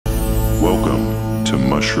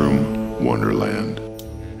Mushroom Wonderland.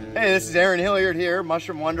 Hey, this is Aaron Hilliard here,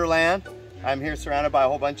 Mushroom Wonderland. I'm here surrounded by a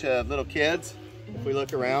whole bunch of little kids, if we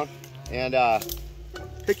look around. And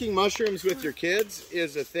picking mushrooms with your kids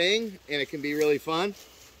is a thing, and it can be really fun.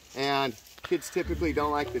 And kids typically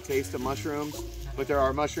don't like the taste of mushrooms, but there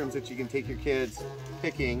are mushrooms that you can take your kids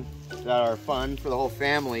picking that are fun for the whole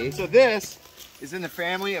family. So this is in the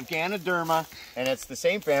family of Ganoderma, and it's the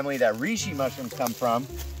same family that reishi mushrooms come from,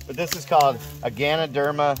 but this is called a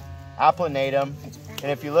Ganoderma Applanatum.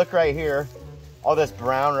 And if you look right here, all this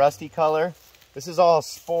brown rusty color, this is all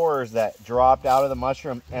spores that dropped out of the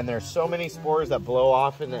mushroom, and there's so many spores that blow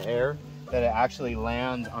off in the air that it actually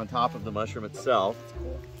lands on top of the mushroom itself.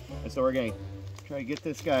 And so we're going to try to get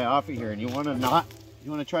this guy off of here, and you want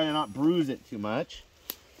to try to not bruise it too much,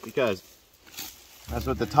 because that's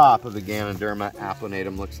what the top of the Ganoderma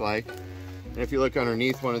Applanatum looks like. And if you look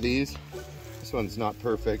underneath one of these, this one's not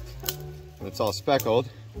perfect, and it's all speckled,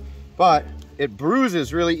 but it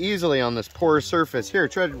bruises really easily on this porous surface. Here,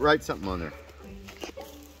 try to write something on there. Can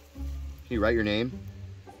you write your name?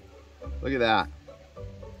 Look at that.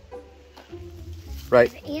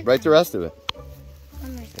 Write the rest of it.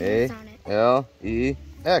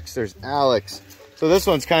 A-L-E-X. There's Alex. So this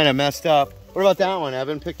one's kind of messed up. What about that one,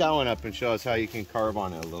 Evan? Pick that one up and show us how you can carve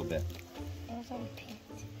on it a little bit. It was on paint.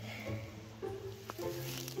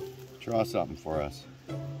 Draw something for us.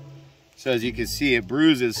 So as you can see, it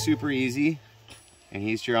bruises super easy. And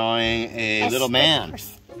he's drawing a little man.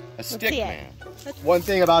 A stick man. One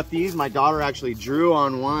thing about these, my daughter actually drew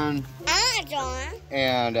on one.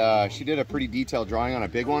 And she did a pretty detailed drawing on a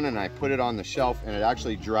big one, and I put it on the shelf, and it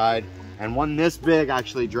actually dried. And one this big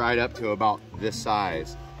actually dried up to about this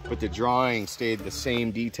size. But the drawing stayed the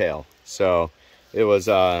same detail. So it was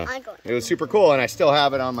super cool, and I still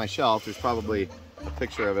have it on my shelf. There's probably a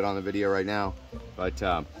picture of it on the video right now. But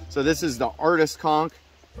so this is the Artists Conch,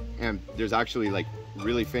 and there's actually like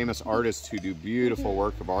really famous artists who do beautiful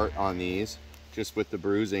work of art on these, just with the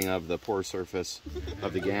bruising of the pore surface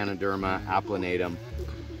of the Ganoderma Applanatum.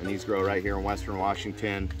 And these grow right here in Western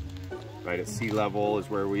Washington. Right at sea level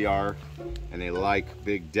is where we are, and they like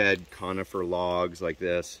big dead conifer logs like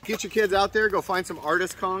this. Get your kids out there, go find some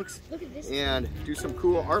Artists Conchs and do some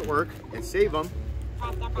cool artwork and save them.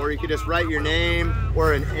 Or you could just write your name,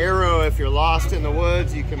 or an arrow. If you're lost in the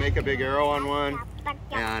woods, you can make a big arrow on one,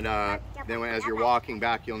 and then as you're walking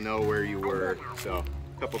back, you'll know where you were. So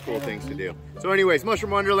a couple cool things to do. So anyways,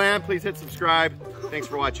 Mushroom Wonderland, please hit subscribe. Thanks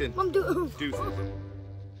for watching. Deuces.